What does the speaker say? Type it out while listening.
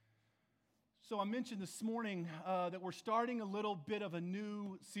So I mentioned this morning that we're starting a little bit of a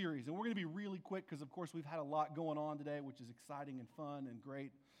new series, and we're going to be really quick because, of course, we've had a lot going on today, which is exciting and fun and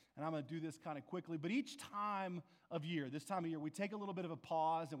great, and I'm going to do this kind of quickly. But each time of year, this time of year, we take a little bit of a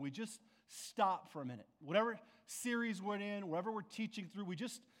pause and we just stop for a minute. Whatever series we're in, whatever we're teaching through, we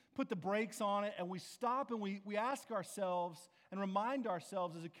just put the brakes on it and we stop and we ask ourselves and remind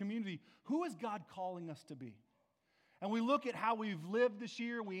ourselves as a community, who is God calling us to be? And we look at how we've lived this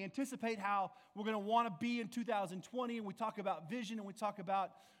year. We anticipate how we're going to want to be in 2020. And we talk about vision and we talk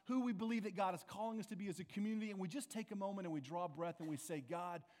about who we believe that God is calling us to be as a community. And we just take a moment and we draw a breath and we say,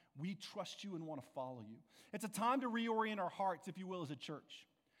 God, we trust you and want to follow you. It's a time to reorient our hearts, if you will, as a church.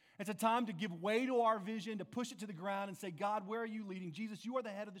 It's a time to give way to our vision, to push it to the ground and say, God, where are you leading? Jesus, you are the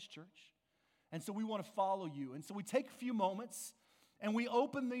head of this church. And so we want to follow you. And so we take a few moments and we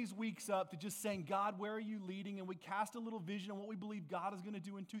open these weeks up to just saying, God, where are you leading? And we cast a little vision on what we believe God is going to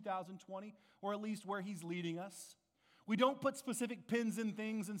do in 2020, or at least where he's leading us. We don't put specific pins in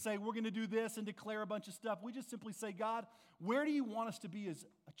things and say, we're going to do this and declare a bunch of stuff. We just simply say, God, where do you want us to be as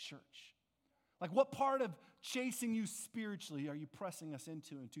a church? Like, what part of chasing you spiritually are you pressing us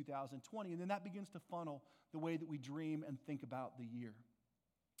into in 2020? And then that begins to funnel the way that we dream and think about the year.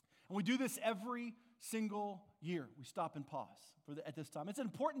 And we do this every single year. We stop and pause at this time. It's an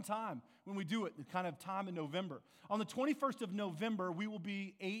important time when we do it, the kind of time in November. On the 21st of November, we will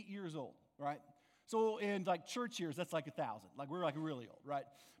be 8 years old, right? So in like church years, that's like 1,000. Like we're like really old, right?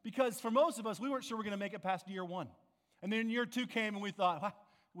 Because for most of us, we weren't sure we're going to make it past year one. And then year two came and we thought, wow,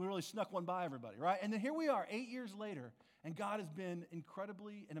 we really snuck one by everybody, right? And then here we are 8 years later, and God has been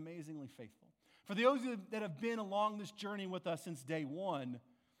incredibly and amazingly faithful. For those that have been along this journey with us since day one,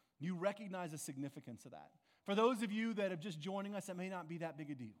 you recognize the significance of that. For those of you that have just joining us, it may not be that big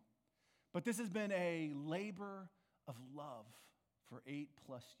a deal. But this has been a labor of love for 8+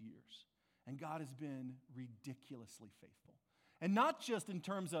 years. And God has been ridiculously faithful. And not just in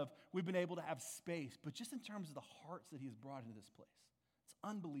terms of we've been able to have space, but just in terms of the hearts that he has brought into this place. It's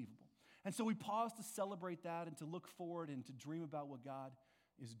unbelievable. And so we pause to celebrate that and to look forward and to dream about what God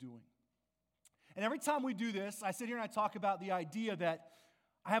is doing. And every time we do this, I sit here and I talk about the idea that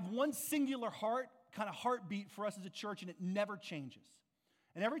I have one singular heartbeat for us as a church, and it never changes.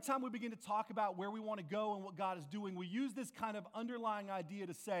 And every time we begin to talk about where we want to go and what God is doing, we use this kind of underlying idea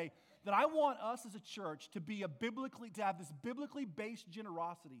to say that I want us as a church to have this biblically based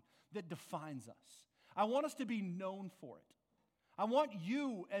generosity that defines us. I want us to be known for it. I want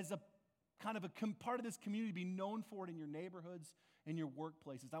you as a kind of a part of this community to be known for it in your neighborhoods and your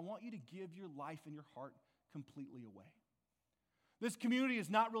workplaces. I want you to give your life and your heart completely away. This community is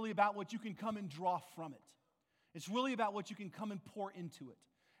not really about what you can come and draw from it. It's really about what you can come and pour into it.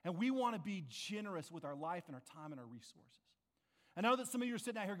 And we want to be generous with our life and our time and our resources. I know that some of you are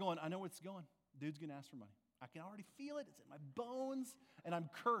sitting out here going, I know where it's going. Dude's going to ask for money. I can already feel it. It's in my bones. And I'm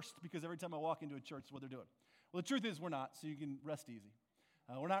cursed because every time I walk into a church, it's what they're doing. Well, the truth is we're not, so you can rest easy.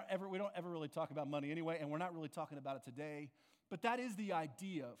 We don't ever really talk about money anyway, and we're not really talking about it today. But that is the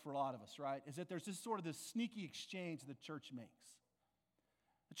idea for a lot of us, right? Is that there's this sort of this sneaky exchange the church makes.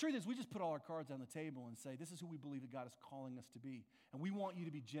 The truth is we just put all our cards on the table and say, this is who we believe that God is calling us to be. And we want you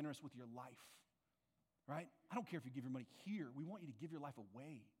to be generous with your life, right? I don't care if you give your money here. We want you to give your life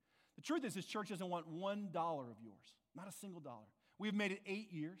away. The truth is this church doesn't want $1 of yours, not a single dollar. We have made it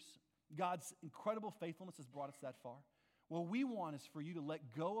 8 years. God's incredible faithfulness has brought us that far. What we want is for you to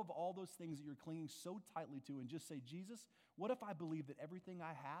let go of all those things that you're clinging so tightly to and just say, Jesus, what if I believe that everything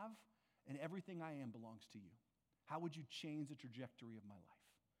I have and everything I am belongs to you? How would you change the trajectory of my life?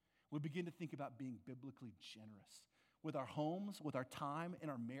 We begin to think about being biblically generous with our homes, with our time, in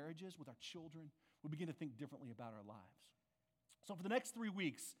our marriages, with our children. We begin to think differently about our lives. So for the next 3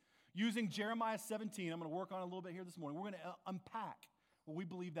 weeks, using Jeremiah 17, I'm going to work on it a little bit here this morning. We're going to unpack what we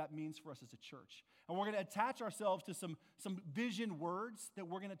believe that means for us as a church. And we're going to attach ourselves to some vision words that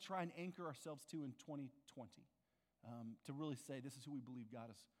we're going to try and anchor ourselves to in 2020 to really say this is who we believe God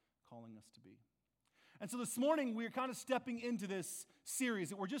is calling us to be. And so this morning, we're kind of stepping into this series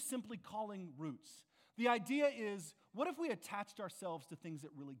that we're just simply calling Roots. The idea is, what if we attached ourselves to things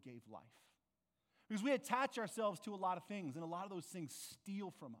that really gave life? Because we attach ourselves to a lot of things, and a lot of those things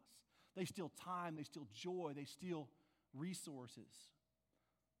steal from us. They steal time, they steal joy, they steal resources.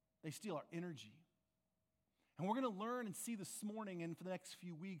 They steal our energy. And we're going to learn and see this morning and for the next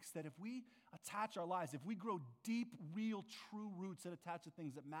few weeks that if we attach our lives, if we grow deep, real, true roots that attach to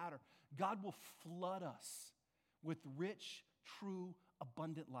things that matter, God will flood us with rich, true,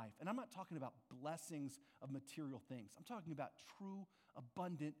 abundant life. And I'm not talking about blessings of material things. I'm talking about true,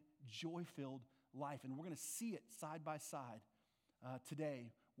 abundant, joy-filled life. And we're going to see it side by side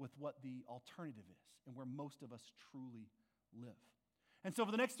today with what the alternative is and where most of us truly live. And so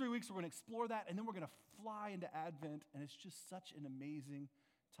for the next 3 weeks, we're going to explore that, and then we're going to fly into Advent, and it's just such an amazing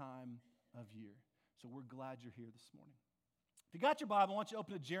time of year. So we're glad you're here this morning. If you got your Bible, I want you to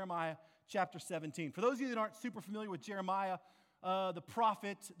open to Jeremiah chapter 17. For those of you that aren't super familiar with Jeremiah, the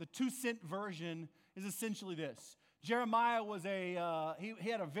prophet, the 2-cent version is essentially this. Jeremiah was he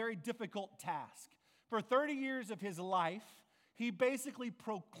had a very difficult task. For 30 years of his life, he basically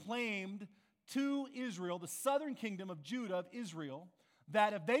proclaimed to Israel, the southern kingdom of Judah, of Israel,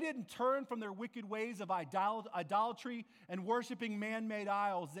 that if they didn't turn from their wicked ways of idolatry and worshiping man-made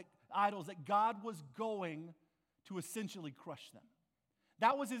idols, that God was going to essentially crush them.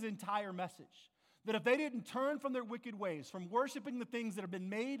 That was his entire message. That if they didn't turn from their wicked ways, from worshiping the things that have been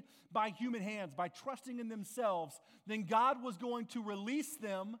made by human hands, by trusting in themselves, then God was going to release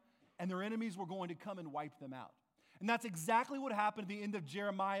them and their enemies were going to come and wipe them out. And that's exactly what happened at the end of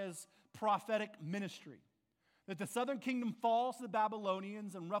Jeremiah's prophetic ministry. That the southern kingdom falls to the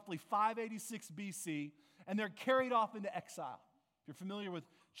Babylonians in roughly 586 BC, and they're carried off into exile. If you're familiar with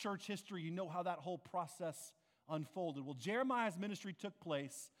church history, you know how that whole process unfolded. Well, Jeremiah's ministry took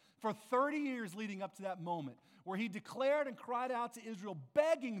place for 30 years leading up to that moment, where he declared and cried out to Israel,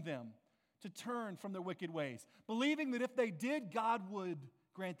 begging them to turn from their wicked ways, believing that if they did, God would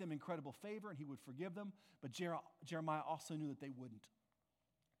grant them incredible favor and he would forgive them. But Jeremiah also knew that they wouldn't.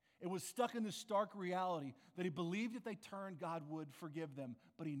 It was stuck in this stark reality that he believed if they turned, God would forgive them,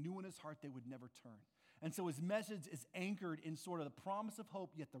 but he knew in his heart they would never turn. And so his message is anchored in sort of the promise of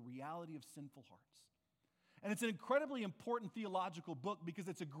hope, yet the reality of sinful hearts. And it's an incredibly important theological book because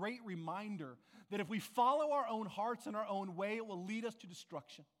it's a great reminder that if we follow our own hearts and our own way, it will lead us to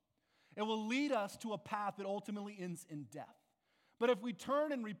destruction. It will lead us to a path that ultimately ends in death. But if we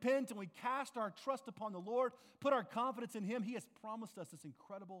turn and repent and we cast our trust upon the Lord, put our confidence in him, he has promised us this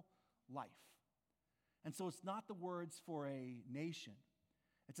incredible life. And so it's not the words for a nation.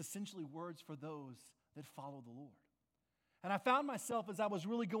 It's essentially words for those that follow the Lord. And I found myself, as I was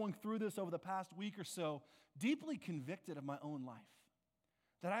really going through this over the past week or so, deeply convicted of my own life.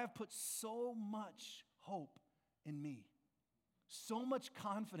 That I have put so much hope in me, so much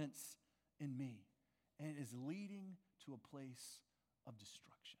confidence in me, and it is leading to a place of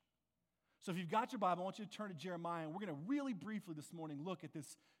destruction. So if you've got your Bible, I want you to turn to Jeremiah, and we're going to really briefly this morning look at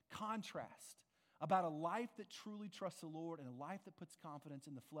this contrast about a life that truly trusts the Lord and a life that puts confidence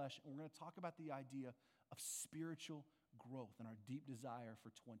in the flesh. And we're going to talk about the idea of spiritual growth and our deep desire for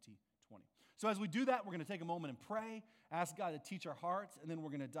 2020. So as we do that, we're going to take a moment and pray, ask God to teach our hearts, and then we're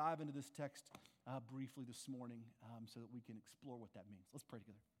going to dive into this text briefly this morning so that we can explore what that means. Let's pray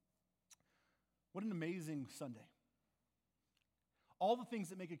together. What an amazing Sunday. All the things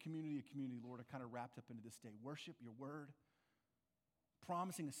that make a community, Lord, are kind of wrapped up into this day. Worship, your word,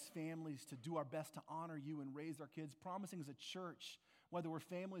 promising as families to do our best to honor you and raise our kids, promising as a church, whether we're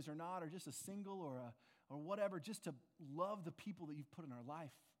families or not, or just a single or whatever, just to love the people that you've put in our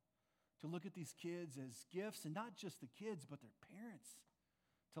life, to look at these kids as gifts, and not just the kids, but their parents,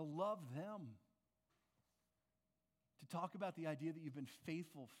 to love them, to talk about the idea that you've been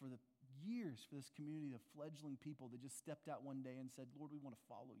faithful for the years for this community of fledgling people that just stepped out one day and said, Lord, we want to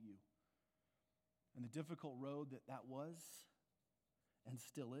follow you. And the difficult road that was and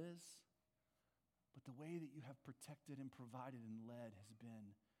still is, but the way that you have protected and provided and led has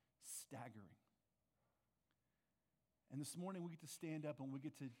been staggering. And this morning we get to stand up and we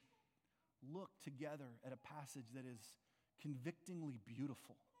get to look together at a passage that is convictingly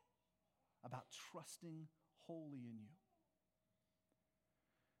beautiful about trusting wholly in you.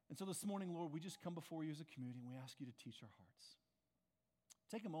 And so this morning, Lord, we just come before you as a community and we ask you to teach our hearts.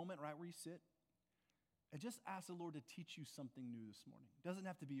 Take a moment right where you sit and just ask the Lord to teach you something new this morning. It doesn't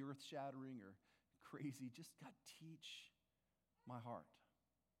have to be earth-shattering or crazy. Just, God, teach my heart.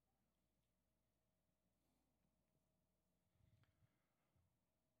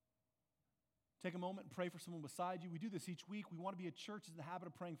 Take a moment and pray for someone beside you. We do this each week. We want to be a church that's in the habit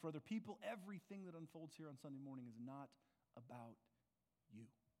of praying for other people. Everything that unfolds here on Sunday morning is not about you.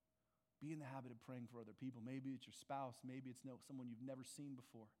 Be in the habit of praying for other people. Maybe it's your spouse. Maybe it's someone you've never seen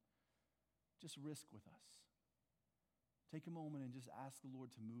before. Just risk with us. Take a moment and just ask the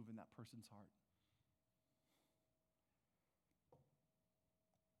Lord to move in that person's heart.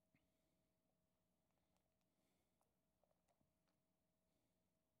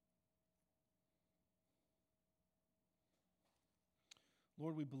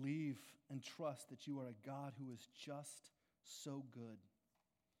 Lord, we believe and trust that you are a God who is just so good.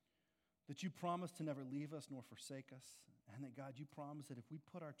 That you promise to never leave us nor forsake us. And that, God, you promise that if we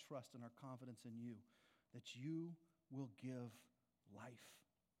put our trust and our confidence in you, that you will give life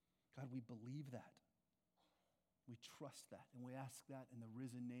God, we believe that. We trust that, and we ask that in the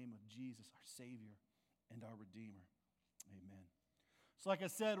risen name of Jesus, our Savior and our Redeemer. Amen. So like I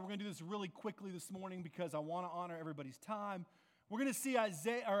said, we're going to do this really quickly this morning because I want to honor everybody's time. We're going to see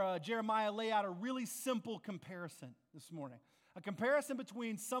Jeremiah lay out a really simple comparison this morning. A comparison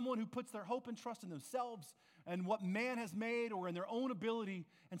between someone who puts their hope and trust in themselves and what man has made or in their own ability,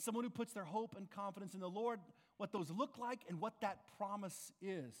 and someone who puts their hope and confidence in the Lord, what those look like and what that promise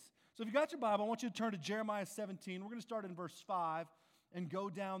is. So if you got your Bible, I want you to turn to Jeremiah 17. We're going to start in verse 5 and go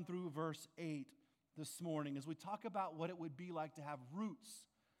down through verse 8 this morning as we talk about what it would be like to have roots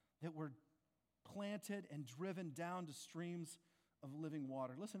that were planted and driven down to streams of living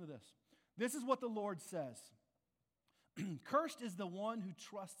water. Listen to this. This is what the Lord says. Cursed is the one who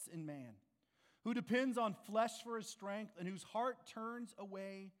trusts in man, who depends on flesh for his strength, and whose heart turns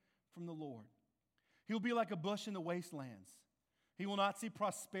away from the Lord. He will be like a bush in the wastelands. He will not see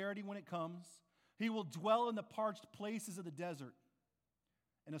prosperity when it comes. He will dwell in the parched places of the desert,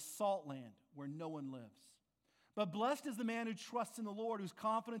 in a salt land where no one lives. But blessed is the man who trusts in the Lord, whose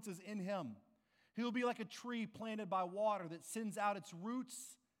confidence is in him. He will be like a tree planted by water that sends out its roots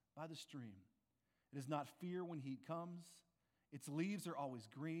by the stream. It does not fear when heat comes. Its leaves are always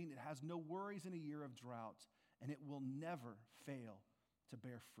green. It has no worries in a year of drought, and it will never fail to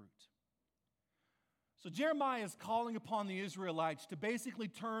bear fruit. So Jeremiah is calling upon the Israelites to basically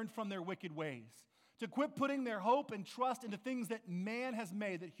turn from their wicked ways, to quit putting their hope and trust into things that man has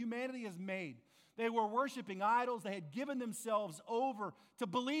made, that humanity has made. They were worshiping idols. They had given themselves over to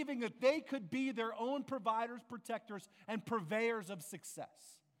believing that they could be their own providers, protectors, and purveyors of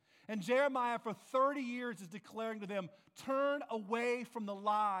success. And Jeremiah, for 30 years, is declaring to them, turn away from the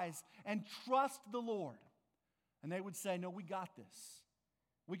lies and trust the Lord. And they would say, no, we got this.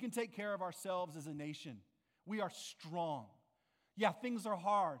 We can take care of ourselves as a nation. We are strong. Yeah, things are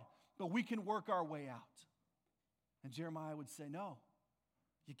hard, but we can work our way out. And Jeremiah would say, no,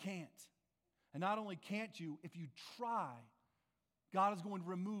 you can't. And not only can't you, if you try, God is going to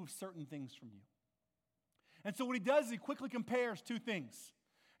remove certain things from you. And so what he does is he quickly compares two things.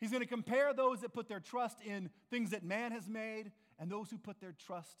 He's going to compare those that put their trust in things that man has made and those who put their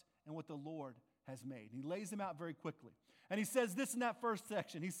trust in what the Lord has made. And he lays them out very quickly. And he says this in that first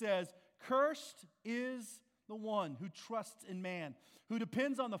section. He says, cursed is the one who trusts in man, who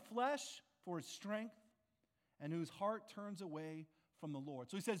depends on the flesh for his strength, and whose heart turns away from the Lord.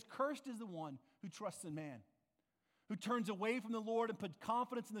 So he says, cursed is the one who trusts in man, who turns away from the Lord and puts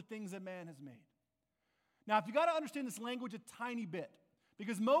confidence in the things that man has made. Now, if you got to understand this language a tiny bit,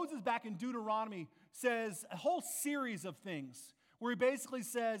 because Moses back in Deuteronomy says a whole series of things where he basically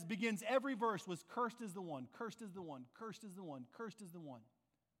says, begins every verse with cursed is the one, cursed is the one, cursed is the one, cursed is the one.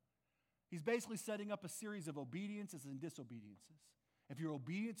 He's basically setting up a series of obediences and disobediences. If you're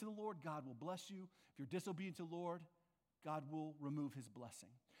obedient to the Lord, God will bless you. If you're disobedient to the Lord, God will remove his blessing.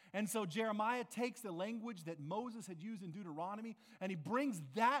 And so Jeremiah takes the language that Moses had used in Deuteronomy, and he brings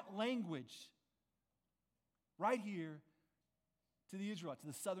that language right here to the Israelites, to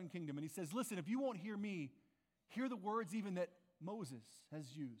the southern kingdom. And he says, listen, if you won't hear me, hear the words even that Moses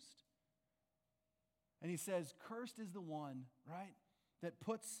has used. And he says, cursed is the one, right, that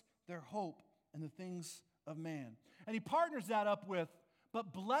puts their hope in the things of man. And he partners that up with,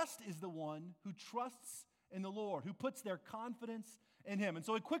 but blessed is the one who trusts in the Lord, who puts their confidence in him. And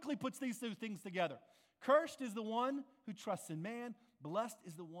so he quickly puts these two things together. Cursed is the one who trusts in man. Blessed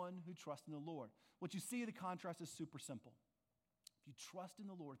is the one who trusts in the Lord. What you see, the contrast is super simple. If you trust in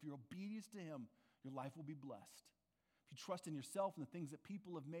the Lord, if you're obedient to him, your life will be blessed. If you trust in yourself and the things that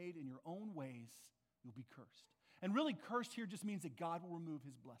people have made in your own ways, you'll be cursed. And really, cursed here just means that God will remove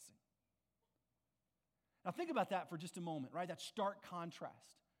his blessing. Now think about that for just a moment, right? That stark contrast.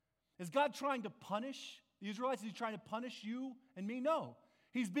 Is God trying to punish the Israelites? Is he trying to punish you and me? No.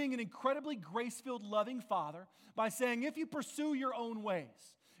 He's being an incredibly grace-filled, loving father by saying, if you pursue your own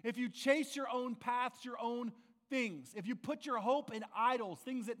ways, if you chase your own paths, your own things, if you put your hope in idols,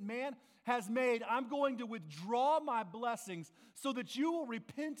 things that man has made, I'm going to withdraw my blessings so that you will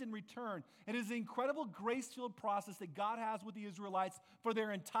repent and return. It is an incredible grace-filled process that God has with the Israelites for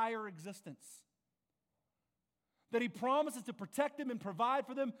their entire existence. That he promises to protect them and provide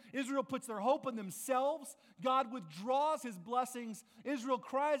for them. Israel puts their hope in themselves. God withdraws his blessings. Israel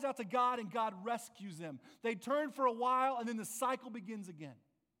cries out to God, and God rescues them. They turn for a while, and then the cycle begins again.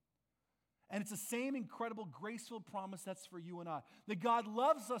 And it's the same incredible grace-filled promise that's for you and I. That God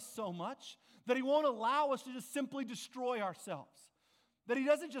loves us so much that he won't allow us to just simply destroy ourselves. That he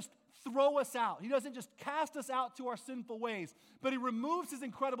doesn't just throw us out. He doesn't just cast us out to our sinful ways, but he removes his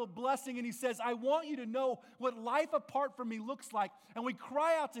incredible blessing and he says, I want you to know what life apart from me looks like. And we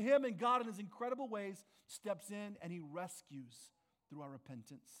cry out to him, and God in his incredible ways steps in and he rescues through our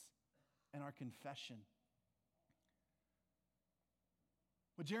repentance and our confession.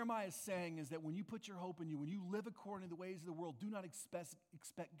 What Jeremiah is saying is that when you put your hope in you, when you live according to the ways of the world, do not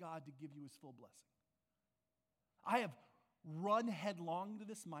expect God to give you his full blessing. I have run headlong to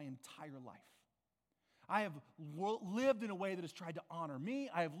this my entire life. I have lived in a way that has tried to honor me.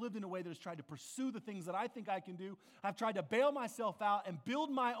 I have lived in a way that has tried to pursue the things that I think I can do. I've tried to bail myself out and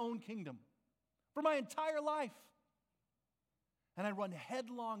build my own kingdom for my entire life. And I run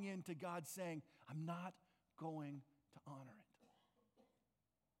headlong into God saying, I'm not going to honor it.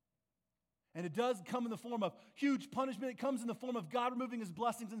 And it does come in the form of huge punishment. It comes in the form of God removing his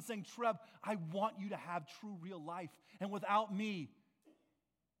blessings and saying, Treb, I want you to have true, real life. And without me,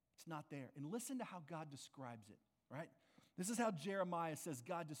 it's not there. And listen to how God describes it, right? This is how Jeremiah says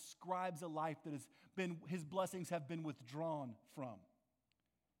God describes a life that has been, his blessings have been withdrawn from.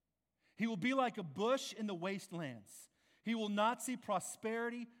 He will be like a bush in the wastelands. He will not see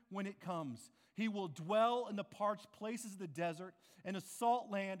prosperity when it comes. He will dwell in the parched places of the desert and a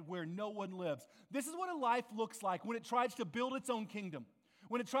salt land where no one lives. This is what a life looks like when it tries to build its own kingdom,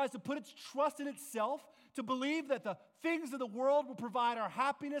 when it tries to put its trust in itself, to believe that the things of the world will provide our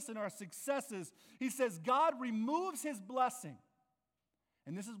happiness and our successes. He says God removes his blessing.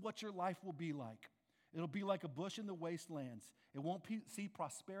 And this is what your life will be like. It'll be like a bush in the wastelands. It won't see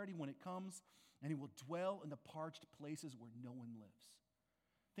prosperity when it comes, and he will dwell in the parched places where no one lives.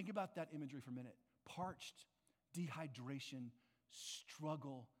 Think about that imagery for a minute. Parched, dehydration,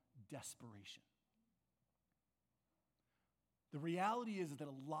 struggle, desperation. The reality is that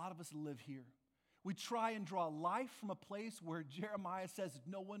a lot of us live here. We try and draw life from a place where Jeremiah says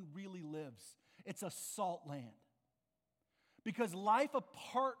no one really lives. It's a salt land. Because life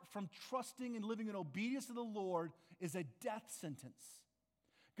apart from trusting and living in obedience to the Lord is a death sentence.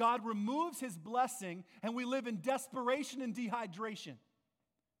 God removes his blessing and we live in desperation and dehydration.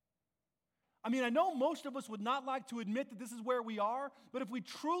 I mean, I know most of us would not like to admit that this is where we are, but if we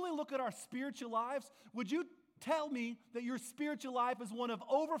truly look at our spiritual lives, would you tell me that your spiritual life is one of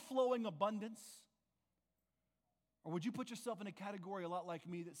overflowing abundance? Or would you put yourself in a category a lot like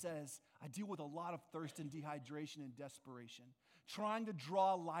me that says, I deal with a lot of thirst and dehydration and desperation, trying to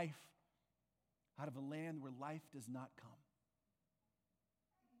draw life out of a land where life does not come?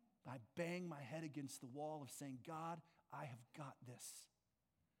 I bang my head against the wall of saying, God, I have got this.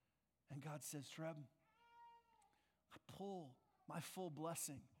 And God says, Treb, I pull my full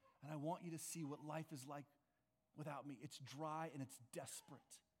blessing, and I want you to see what life is like without me. It's dry and it's desperate.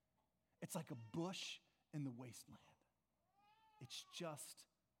 It's like a bush in the wasteland. It's just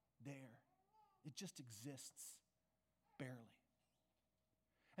there. It just exists, barely.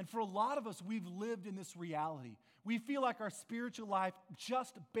 And for a lot of us, we've lived in this reality. We feel like our spiritual life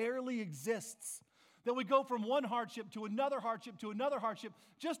just barely exists. That we go from one hardship to another hardship to another hardship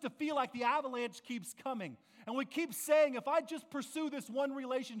just to feel like the avalanche keeps coming. And we keep saying, if I just pursue this one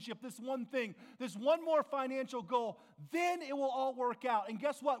relationship, this one thing, this one more financial goal, then it will all work out. And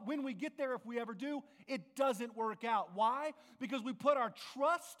guess what? When we get there, if we ever do, it doesn't work out. Why? Because we put our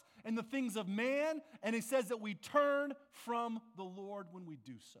trust in the things of man, and he says that we turn from the Lord when we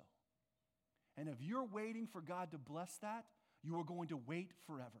do so. And if you're waiting for God to bless that, you are going to wait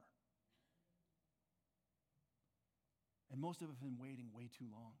forever. And most of us have been waiting way too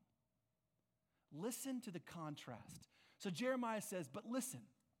long. Listen to the contrast. So Jeremiah says, but listen,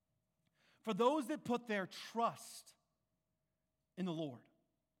 for those that put their trust in the Lord,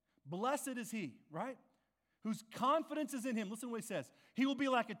 blessed is he, right? Whose confidence is in him. Listen to what he says. He will be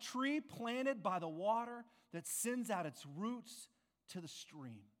like a tree planted by the water that sends out its roots to the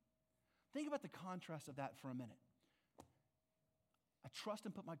stream. Think about the contrast of that for a minute. I trust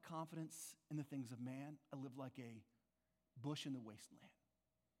and put my confidence in the things of man. I live like a bush in the wasteland,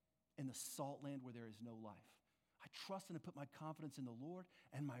 in the salt land where there is no life. I trust and I put my confidence in the Lord,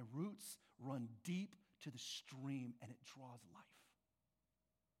 and my roots run deep to the stream, and it draws life.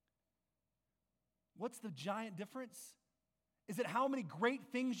 What's the giant difference? Is it how many great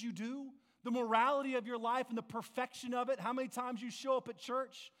things you do? The morality of your life and the perfection of it? How many times you show up at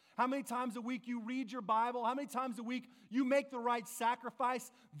church? How many times a week you read your Bible? How many times a week you make the right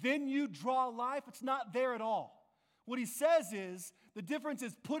sacrifice? Then you draw life? It's not there at all. What he says is, the difference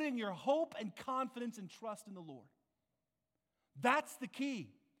is putting your hope and confidence and trust in the Lord. That's the key.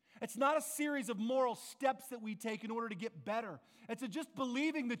 It's not a series of moral steps that we take in order to get better. It's just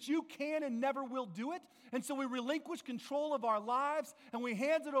believing that you can and never will do it. And so we relinquish control of our lives and we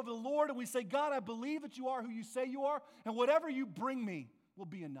hand it over to the Lord and we say, God, I believe that you are who you say you are, and whatever you bring me will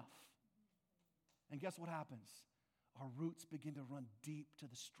be enough. And guess what happens? Our roots begin to run deep to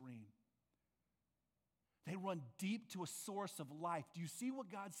the stream. They run deep to a source of life. Do you see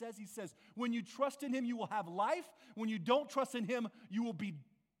what God says? He says, when you trust in Him, you will have life. When you don't trust in Him, you will be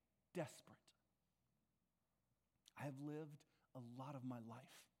desperate. I have lived a lot of my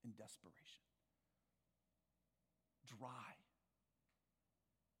life in desperation. Dry.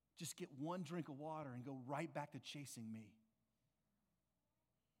 Just get one drink of water and go right back to chasing me.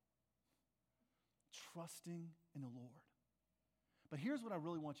 Trusting in the Lord. But here's what I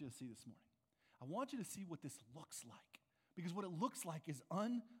really want you to see this morning. I want you to see what this looks like. Because what it looks like is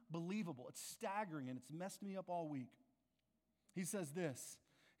unbelievable. It's staggering, and it's messed me up all week. He says this.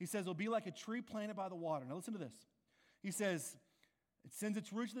 He says, it'll be like a tree planted by the water. Now listen to this. He says, it sends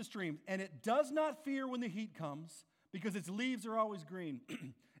its roots to the stream, and it does not fear when the heat comes, because its leaves are always green.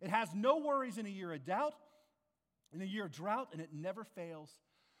 It has no worries in a year of drought, and it never fails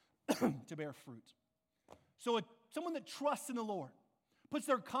to bear fruit. So someone that trusts in the Lord, puts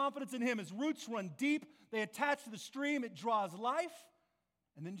their confidence in Him. His roots run deep. They attach to the stream. It draws life.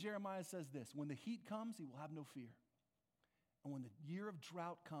 And then Jeremiah says this, when the heat comes, he will have no fear. And when the year of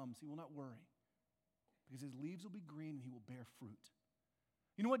drought comes, he will not worry, because his leaves will be green and he will bear fruit.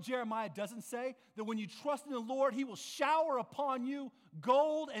 You know what Jeremiah doesn't say? That when you trust in the Lord, He will shower upon you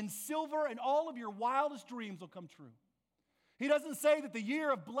gold and silver, and all of your wildest dreams will come true. He doesn't say that the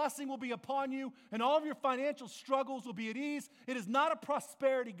year of blessing will be upon you and all of your financial struggles will be at ease. It is not a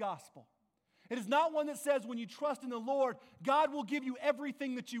prosperity gospel. It is not one that says when you trust in the Lord, God will give you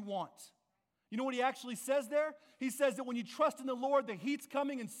everything that you want. You know what he actually says there? He says that when you trust in the Lord, the heat's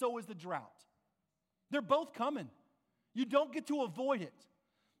coming and so is the drought. They're both coming. You don't get to avoid it.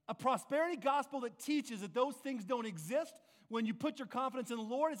 A prosperity gospel that teaches that those things don't exist when you put your confidence in the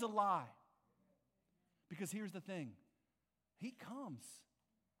Lord is a lie. Because here's the thing. He comes.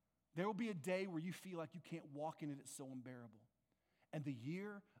 There will be a day where you feel like you can't walk in it. It's so unbearable. And the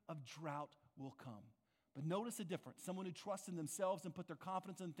year of drought will come. But notice the difference. Someone who trusts in themselves and put their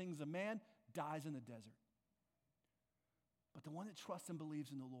confidence in things of man dies in the desert. But the one that trusts and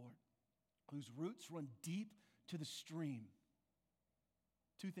believes in the Lord, whose roots run deep to the stream,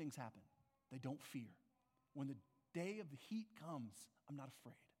 two things happen. They don't fear. When the day of the heat comes, I'm not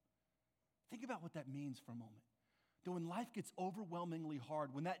afraid. Think about what that means for a moment. That when life gets overwhelmingly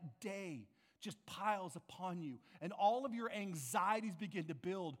hard, when that day just piles upon you and all of your anxieties begin to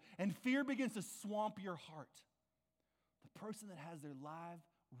build and fear begins to swamp your heart, the person that has their life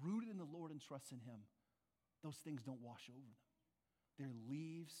rooted in the Lord and trusts in Him, those things don't wash over them. Their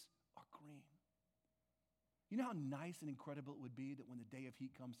leaves are green. You know how nice and incredible it would be that when the day of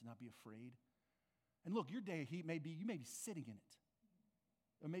heat comes to not be afraid? And look, your day of heat you may be sitting in it,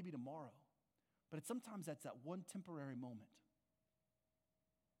 or maybe tomorrow. But sometimes that's that one temporary moment.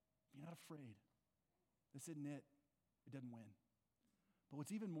 You're not afraid. This isn't it. It doesn't win. But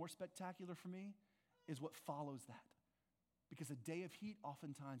what's even more spectacular for me is what follows that. Because a day of heat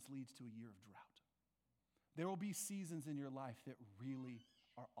oftentimes leads to a year of drought. There will be seasons in your life that really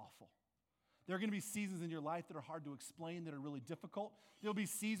are awful. There are going to be seasons in your life that are hard to explain, that are really difficult. There will be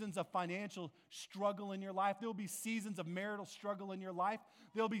seasons of financial struggle in your life. There will be seasons of marital struggle in your life.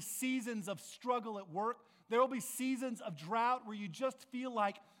 There will be seasons of struggle at work. There will be seasons of drought where you just feel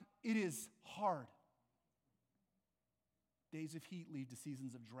like it is hard. Days of heat lead to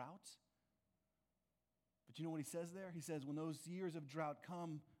seasons of drought. But you know what he says there? He says, when those years of drought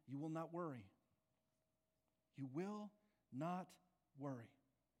come, you will not worry. You will not worry.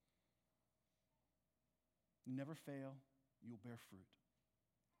 You never fail. You will bear fruit.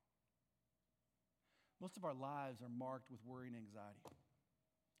 Most of our lives are marked with worry and anxiety.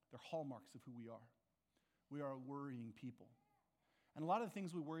 They're hallmarks of who we are. We are a worrying people. And a lot of the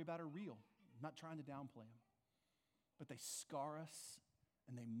things we worry about are real. I'm not trying to downplay them. But they scar us,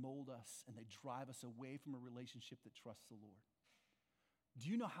 and they mold us, and they drive us away from a relationship that trusts the Lord. Do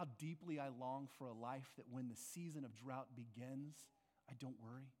you know how deeply I long for a life that when the season of drought begins, I don't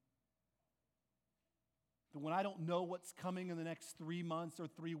worry? That when I don't know what's coming in the next 3 months or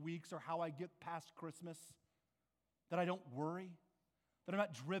 3 weeks or how I get past Christmas, that I don't worry, that I'm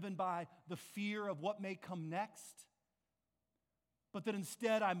not driven by the fear of what may come next, but that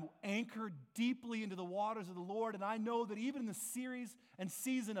instead I'm anchored deeply into the waters of the Lord, and I know that even in the series and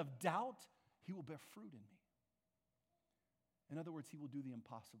season of doubt, He will bear fruit in me. In other words, He will do the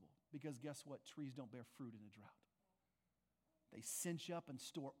impossible. Because guess what? Trees don't bear fruit in a drought. They cinch up and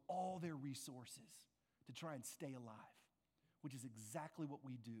store all their resources to try and stay alive, which is exactly what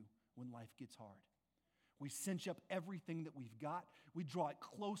we do when life gets hard. We cinch up everything that we've got. We draw it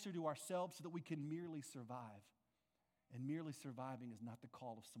closer to ourselves so that we can merely survive. And merely surviving is not the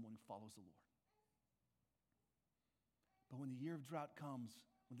call of someone who follows the Lord. But when the year of drought comes,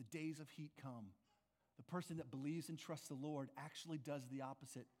 when the days of heat come, the person that believes and trusts the Lord actually does the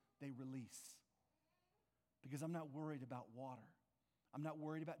opposite. They release. Because I'm not worried about water. I'm not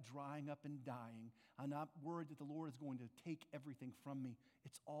worried about drying up and dying. I'm not worried that the Lord is going to take everything from me.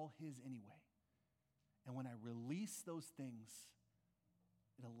 It's all His anyway. And when I release those things,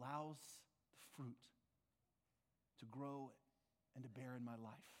 it allows the fruit to grow and to bear in my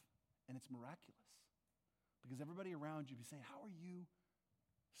life. And it's miraculous. Because everybody around you be saying, how are you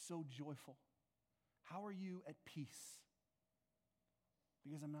so joyful? How are you at peace?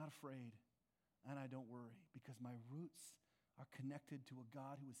 Because I'm not afraid and I don't worry. Because my roots are connected to a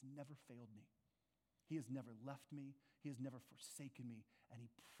God who has never failed me. He has never left me. He has never forsaken me. And He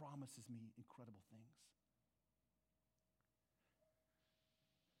promises me incredible things.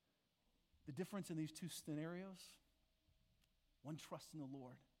 The difference in these two scenarios, one trusts in the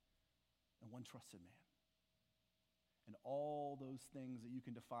Lord and one trusts in man. And all those things that you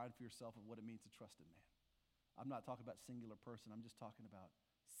can define for yourself of what it means to trust in man. I'm not talking about singular person. I'm just talking about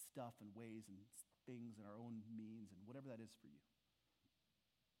stuff and ways and things and our own means and whatever that is for you.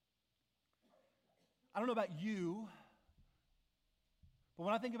 I don't know about you, but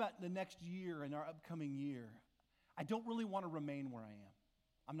when I think about the next year and our upcoming year, I don't really want to remain where I am.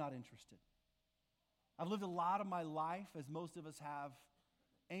 I'm not interested. I've lived a lot of my life, as most of us have,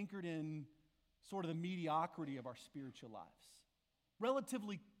 anchored in sort of the mediocrity of our spiritual lives.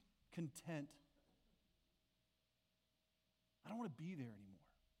 Relatively content. I don't want to be there anymore.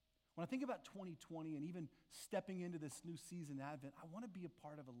 When I think about 2020 and even stepping into this new season, Advent, I want to be a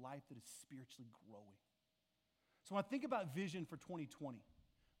part of a life that is spiritually growing. So when I think about vision for 2020,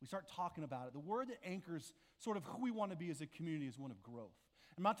 we start talking about it. The word that anchors sort of who we want to be as a community is one of growth.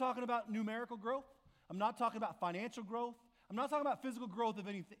 I'm not talking about numerical growth. I'm not talking about financial growth. I'm not talking about physical growth of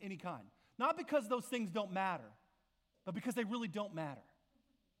any kind. Not because those things don't matter, but because they really don't matter.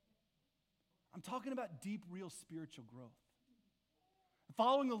 I'm talking about deep, real spiritual growth.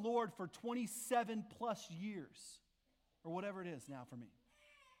 Following the Lord for 27 plus years, or whatever it is now for me.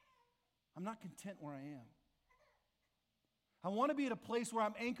 I'm not content where I am. I want to be at a place where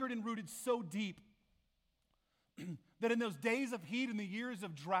I'm anchored and rooted so deep that in those days of heat and the years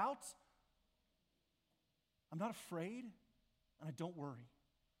of drought, I'm not afraid and I don't worry.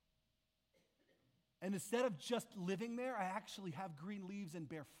 And instead of just living there, I actually have green leaves and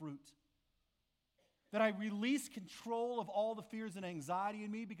bear fruit. That I release control of all the fears and anxiety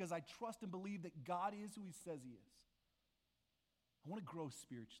in me because I trust and believe that God is who He says He is. I want to grow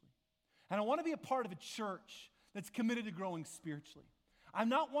spiritually. And I want to be a part of a church that's committed to growing spiritually. I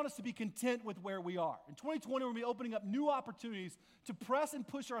not want us to be content with where we are. In 2020, we're going to be opening up new opportunities to press and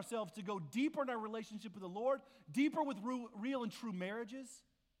push ourselves to go deeper in our relationship with the Lord, deeper with real and true marriages,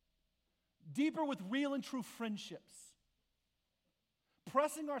 deeper with real and true friendships.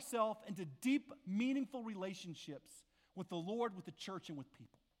 Pressing ourselves into deep, meaningful relationships with the Lord, with the church, and with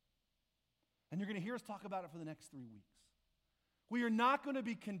people. And you're going to hear us talk about it for the next 3 weeks. We are not going to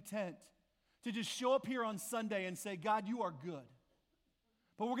be content to just show up here on Sunday and say, God, you are good.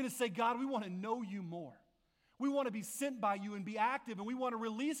 But we're going to say, God, we want to know you more. We want to be sent by you and be active, and we want to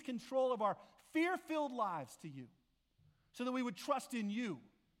release control of our fear-filled lives to you so that we would trust in you.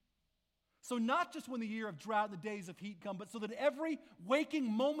 So not just when the year of drought and the days of heat come, but so that every waking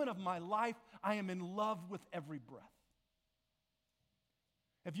moment of my life, I am in love with every breath.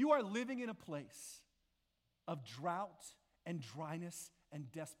 If you are living in a place of drought and dryness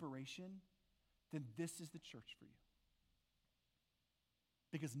and desperation, then this is the church for you.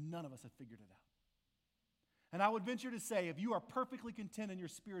 Because none of us have figured it out. And I would venture to say, if you are perfectly content in your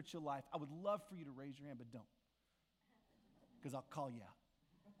spiritual life, I would love for you to raise your hand, but don't. Because I'll call you out.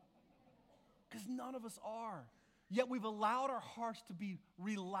 Because none of us are. Yet we've allowed our hearts to be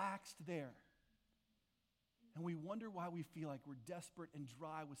relaxed there. And we wonder why we feel like we're desperate and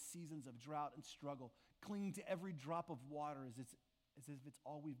dry with seasons of drought and struggle, clinging to every drop of water as if it's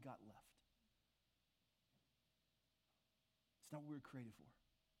all we've got left. It's not what we were created for.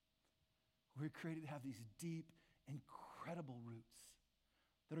 We were created to have these deep, incredible roots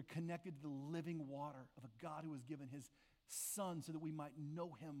that are connected to the living water of a God who has given His Son so that we might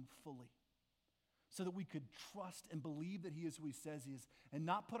know Him fully. So that we could trust and believe that He is who He says He is, and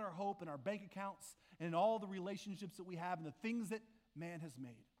not put our hope in our bank accounts and in all the relationships that we have and the things that man has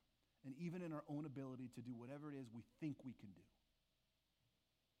made, and even in our own ability to do whatever it is we think we can do.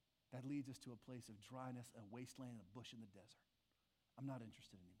 that leads us to a place of dryness, a wasteland, and a bush in the desert. I'm not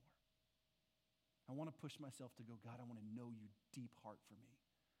interested anymore. I want to push myself to go, God, I want to know you deep heart for me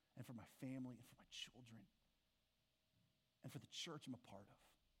and for my family and for my children and for the church I'm a part of.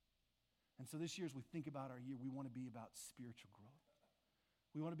 And so this year, as we think about our year, we want to be about spiritual growth.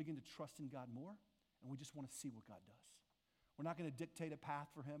 We want to begin to trust in God more, and we just want to see what God does. We're not going to dictate a path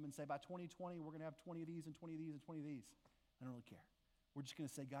for him and say, by 2020, we're going to have 20 of these and 20 of these and 20 of these. I don't really care. We're just going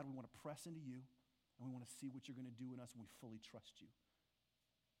to say, God, we want to press into you, and we want to see what you're going to do in us, and we fully trust you.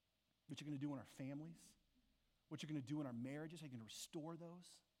 What you're going to do in our families, what you're going to do in our marriages, how you're going to restore those,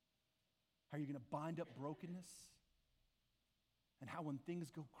 how you're going to bind up brokenness, and how when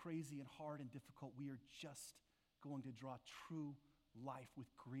things go crazy and hard and difficult, we are just going to draw true life with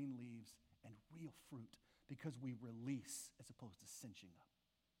green leaves and real fruit because we release as opposed to cinching up.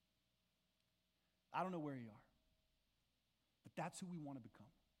 I don't know where you are, but that's who we want to become.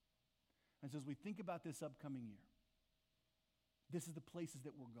 And so as we think about this upcoming year, this is the places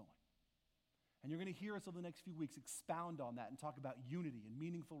that we're going. And you're going to hear us over the next few weeks expound on that and talk about unity and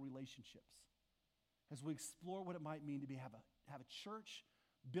meaningful relationships as we explore what it might mean to have a church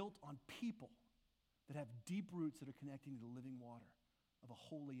built on people that have deep roots that are connecting to the living water of a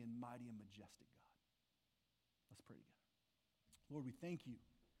holy and mighty and majestic God. Let's pray together. Lord, we thank you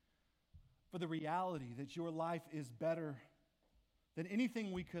for the reality that your life is better than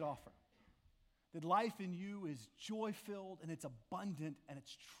anything we could offer. That life in you is joy-filled and it's abundant and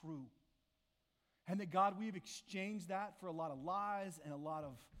it's true. And that, God, we have exchanged that for a lot of lies and a lot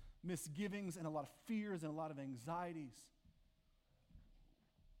of misgivings and a lot of fears and a lot of anxieties.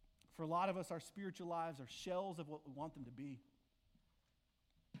 For a lot of us, our spiritual lives are shells of what we want them to be.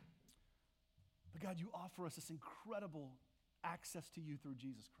 But God, you offer us this incredible access to you through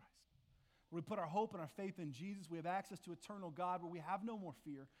Jesus Christ. Where we put our hope and our faith in Jesus, we have access to eternal God where we have no more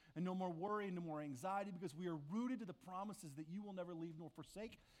fear and no more worry and no more anxiety because we are rooted to the promises that you will never leave nor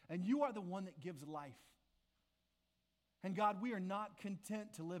forsake, and you are the one that gives life. And God, we are not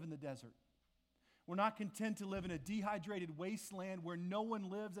content to live in the desert. We're not content to live in a dehydrated wasteland where no one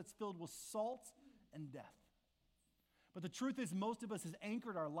lives that's filled with salt and death. But the truth is, most of us has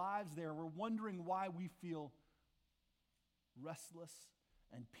anchored our lives there. We're wondering why we feel restless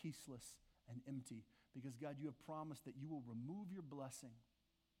and peaceless and empty. Because, God, you have promised that you will remove your blessing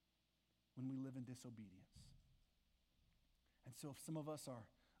when we live in disobedience. And so if some of us are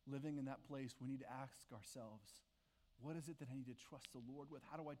living in that place, we need to ask ourselves, what is it that I need to trust the Lord with?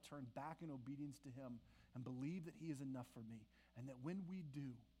 How do I turn back in obedience to him and believe that he is enough for me? And that when we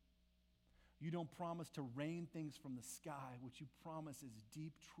do, you don't promise to rain things from the sky. What you promise is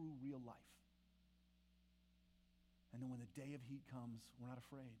deep, true, real life. And then when the day of heat comes, we're not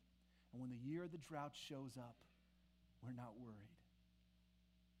afraid. And when the year of the drought shows up, we're not worried.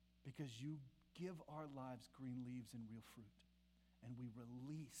 Because you give our lives green leaves and real fruit. And we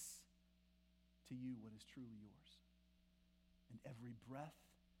release to you what is truly yours. And every breath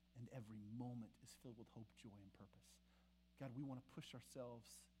and every moment is filled with hope, joy, and purpose. God, we want to push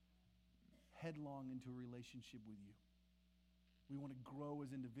ourselves headlong into a relationship with you. We want to grow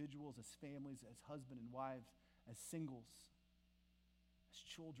as individuals, as families, as husband and wives, as singles, as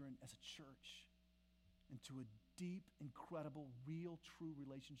children, as a church, into a deep, incredible, real, true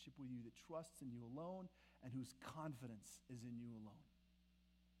relationship with you that trusts in you alone and whose confidence is in you alone.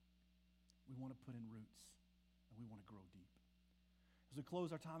 We want to put in roots and we want to grow deep. As we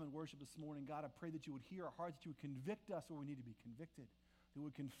close our time in worship this morning, God, I pray that you would hear our hearts, that you would convict us where we need to be convicted, that we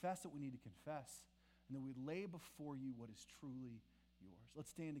would confess what we need to confess, and that we would lay before you what is truly yours.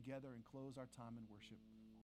 Let's stand together and close our time in worship.